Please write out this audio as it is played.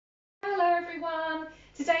everyone.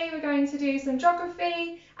 Today we're going to do some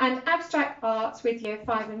geography and abstract art with year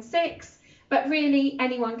 5 and 6, but really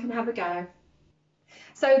anyone can have a go.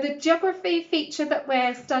 So the geography feature that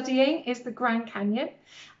we're studying is the Grand Canyon,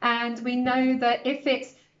 and we know that if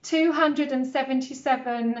it's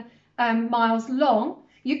 277 miles long,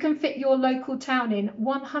 you can fit your local town in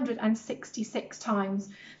 166 times.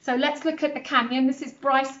 So let's look at the canyon. This is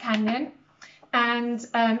Bryce Canyon, and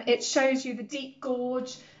it shows you the deep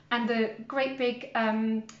gorge and the great big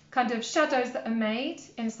kind of shadows that are made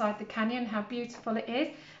inside the canyon, how beautiful it is.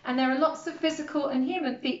 And there are lots of physical and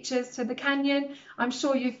human features to the canyon. I'm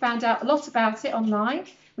sure you've found out a lot about it online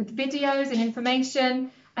with videos and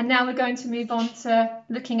information. And now we're going to move on to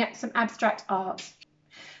looking at some abstract art.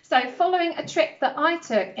 So following a trip that I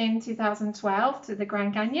took in 2012 to the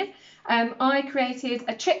Grand Canyon, I created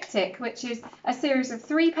a triptych, which is a series of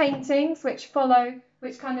 3 paintings which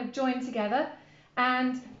kind of join together,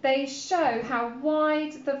 and they show how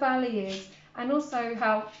wide the valley is and also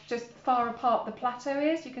how just far apart the plateau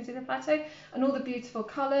is. You can see the plateau and all the beautiful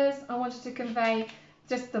colours. I wanted to convey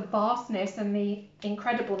just the vastness and the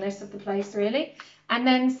incredibleness of the place, really. And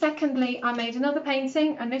then secondly, I made another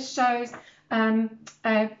painting, and this shows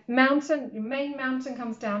a mountain. The main mountain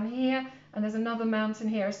comes down here, and there's another mountain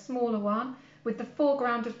here, a smaller one, with the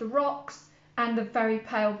foreground of the rocks and the very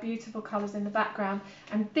pale, beautiful colours in the background.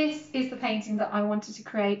 And this is the painting that I wanted to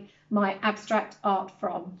create my abstract art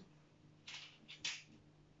from.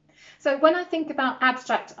 So when I think about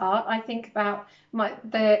abstract art, I think about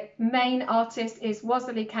the main artist is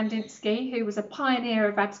Wassily Kandinsky, who was a pioneer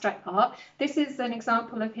of abstract art. This is an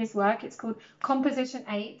example of his work. It's called Composition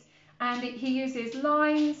 8, and he uses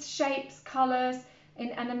lines, shapes, colours in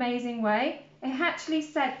an amazing way. He actually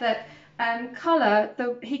said that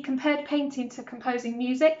he compared painting to composing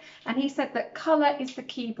music, and he said that colour is the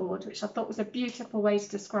keyboard, which I thought was a beautiful way to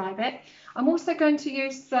describe it. I'm also going to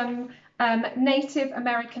use some Native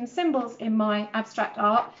American symbols in my abstract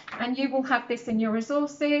art, and you will have this in your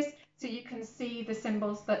resources so you can see the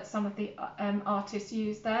symbols that some of the artists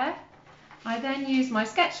use there. I then use my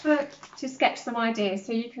sketchbook to sketch some ideas.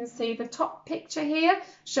 So you can see the top picture here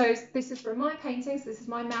shows, this is from my paintings, this is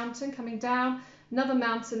my mountain coming down, another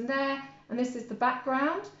mountain there, and this is the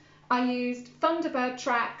background. I used thunderbird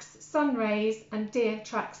tracks, sun rays, and deer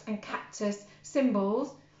tracks and cactus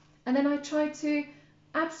symbols. And then I tried to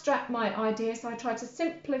abstract my ideas, so I tried to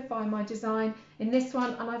simplify my design in this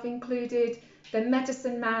one, and I've included the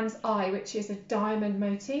medicine man's eye, which is a diamond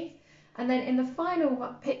motif. And then in the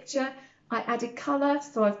final picture, I added colour,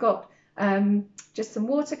 so I've got just some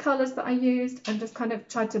watercolours that I used and just kind of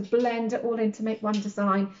tried to blend it all in to make one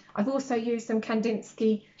design. I've also used some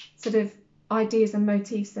Kandinsky sort of ideas and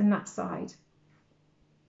motifs in that side.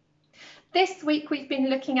 This week we've been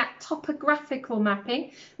looking at topographical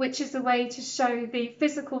mapping, which is a way to show the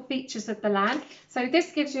physical features of the land. So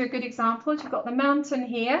this gives you a good example. You've got the mountain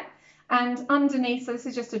here, and underneath, so this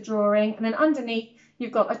is just a drawing, and then underneath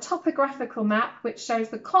you've got a topographical map which shows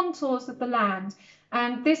the contours of the land.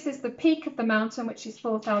 And this is the peak of the mountain, which is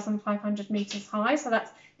 4,500 metres high, so that's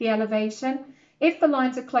the elevation. If the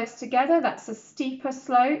lines are close together, that's a steeper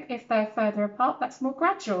slope. If they're further apart, that's more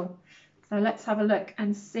gradual. So let's have a look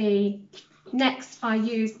and see. Next, I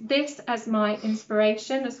use this as my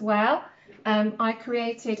inspiration as well. I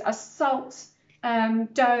created a salt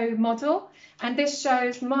dough model, and this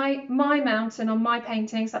shows my mountain on my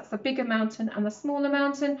paintings. That's the bigger mountain and the smaller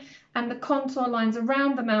mountain, and the contour lines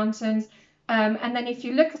around the mountains. And then if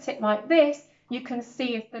you look at it like this, you can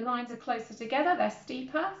see if the lines are closer together, they're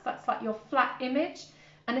steeper. So that's like your flat image.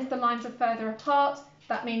 And if the lines are further apart,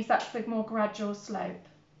 that means that's the more gradual slope.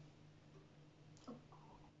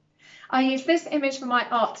 I use this image for my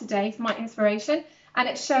art today, for my inspiration, and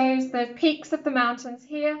it shows the peaks of the mountains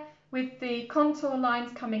here with the contour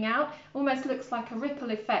lines coming out. Almost looks like a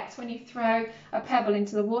ripple effect when you throw a pebble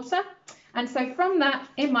into the water. And so from that,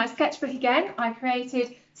 in my sketchbook again, I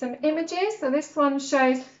created some images. So this one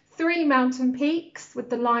shows 3 mountain peaks with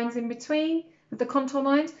the lines in between, with the contour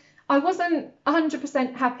lines. I wasn't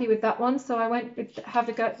 100% happy with that one, so I went with have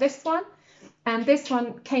a go at this one. And this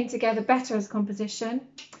one came together better as composition.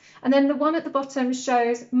 And then the one at the bottom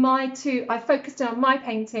shows I focused on my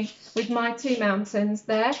painting with my 2 mountains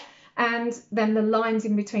there, and then the lines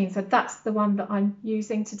in between. So that's the one that I'm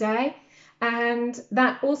using today. And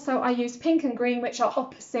that also I used pink and green, which are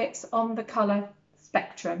opposites on the colour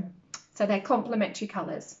spectrum. So they're complementary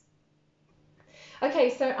colours.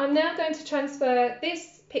 Okay, so I'm now going to transfer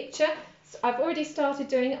this picture. So I've already started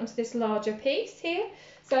doing it onto this larger piece here.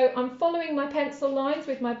 So I'm following my pencil lines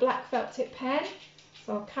with my black felt tip pen.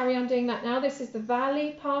 So I'll carry on doing that now. This is the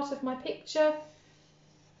valley part of my picture.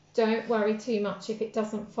 Don't worry too much if it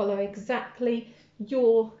doesn't follow exactly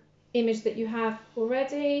your image that you have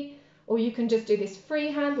already, or you can just do this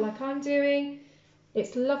freehand like I'm doing.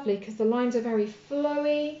 It's lovely because the lines are very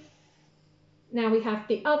flowy. Now we have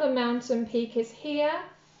the other mountain peak is here.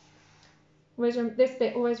 This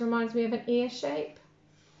bit always reminds me of an ear shape.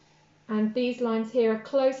 And these lines here are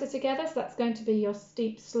closer together, so that's going to be your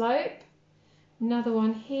steep slope. Another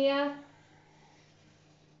one here.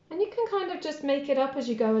 And you can kind of just make it up as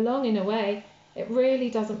you go along in a way. It really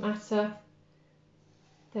doesn't matter.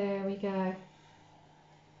 There we go.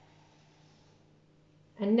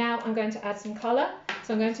 And now I'm going to add some colour.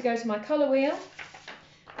 So I'm going to go to my colour wheel.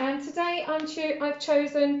 And today I've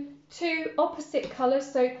chosen two opposite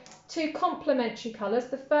colours, so two complementary colours.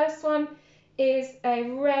 The first one is a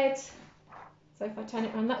red, so if I turn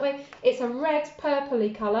it around that way, it's a red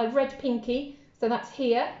purpley colour, red pinky, so that's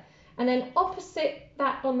here. And then opposite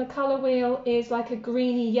that on the colour wheel is like a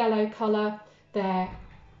greeny yellow colour there.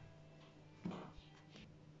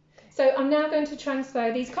 So I'm now going to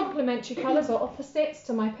transfer these complementary colours or opposites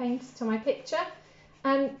to my paint, to my picture.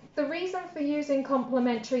 And the reason for using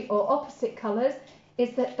complementary or opposite colours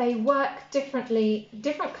is that they work differently.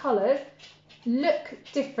 Different colours look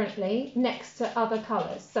differently next to other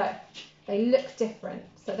colours. So they look different.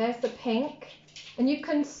 So there's the pink. And you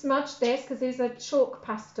can smudge this because these are chalk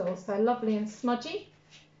pastels. They're lovely and smudgy.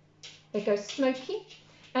 They go smoky.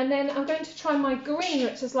 And then I'm going to try my green,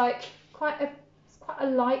 which is like quite a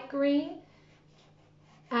light green.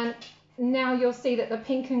 And now you'll see that the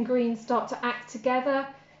pink and green start to act together,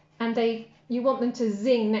 and you want them to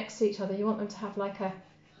zing next to each other. You want them to have like a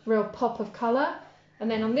real pop of colour.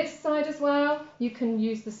 And then on this side as well, you can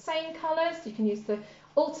use the same colours. You can use the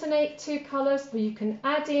alternate two colours, or you can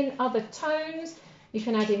add in other tones. You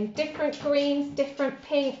can add in different greens, different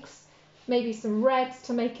pinks, maybe some reds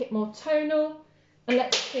to make it more tonal. And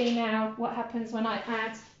let's see now what happens when I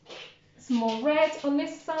add some more red on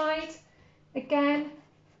this side. Again,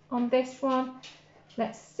 on this one,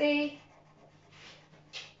 let's see.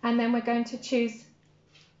 And then we're going to choose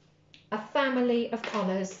a family of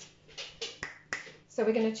colours. So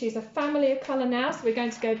we're going to choose a family of colour now. So we're going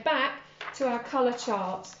to go back to our colour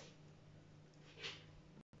chart.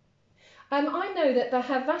 I know that the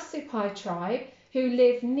Havasupai tribe, who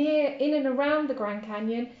live in and around the Grand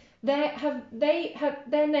Canyon, their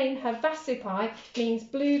name Havasupai means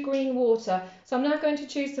blue-green water. So I'm now going to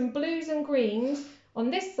choose some blues and greens on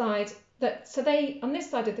this side. On this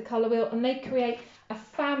side of the colour wheel, and they create a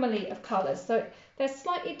family of colours. So they're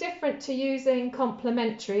slightly different to using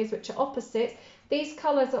complementaries, which are opposites. These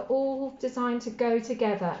colours are all designed to go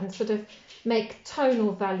together and sort of make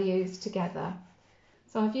tonal values together.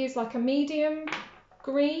 So I've used like a medium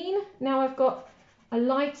green. Now I've got a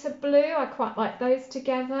lighter blue. I quite like those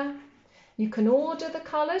together. You can order the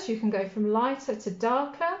colours. You can go from lighter to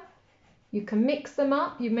darker. You can mix them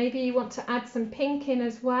up. Maybe you want to add some pink in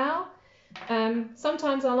as well.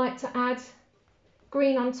 Sometimes I like to add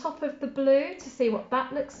green on top of the blue to see what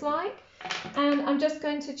that looks like. And I'm just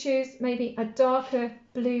going to choose maybe a darker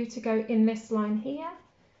blue to go in this line here.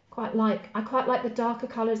 I quite like the darker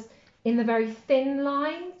colours in the very thin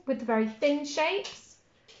line with the very thin shapes,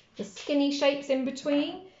 the skinny shapes in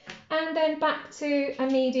between. And then back to a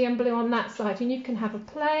medium blue on that side. And you can have a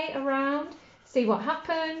play around, see what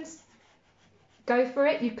happens. Go for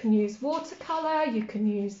it. You can use watercolour, you can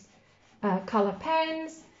use colour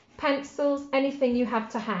pens, pencils, anything you have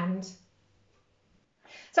to hand.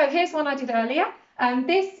 So here's one I did earlier.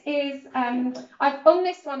 This is, on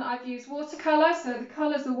this one I've used watercolour, so the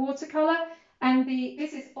colours are watercolour, and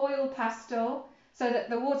this is oil pastel, so that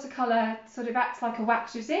the watercolour sort of acts like a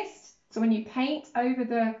wax resist. So when you paint over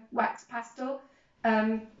the wax pastel,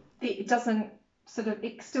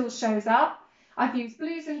 it still shows up. I've used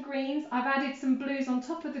blues and greens. I've added some blues on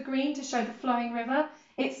top of the green to show the flowing river.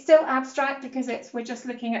 It's still abstract because we're just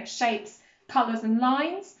looking at shapes, colours and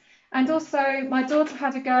lines. And also my daughter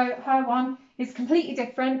had a go. Her one is completely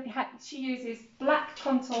different. She uses black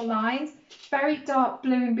contour lines, very dark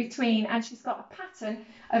blue in between, and she's got a pattern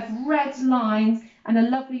of red lines and a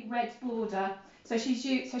lovely red border. So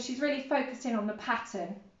she's really focusing on the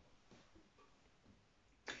pattern.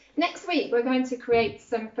 Next week we're going to create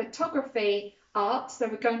some photography art. So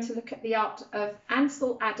we're going to look at the art of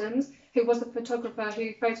Ansel Adams, who was a photographer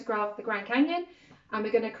who photographed the Grand Canyon, and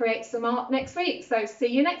we're going to create some art next week. So see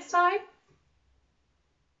you next time.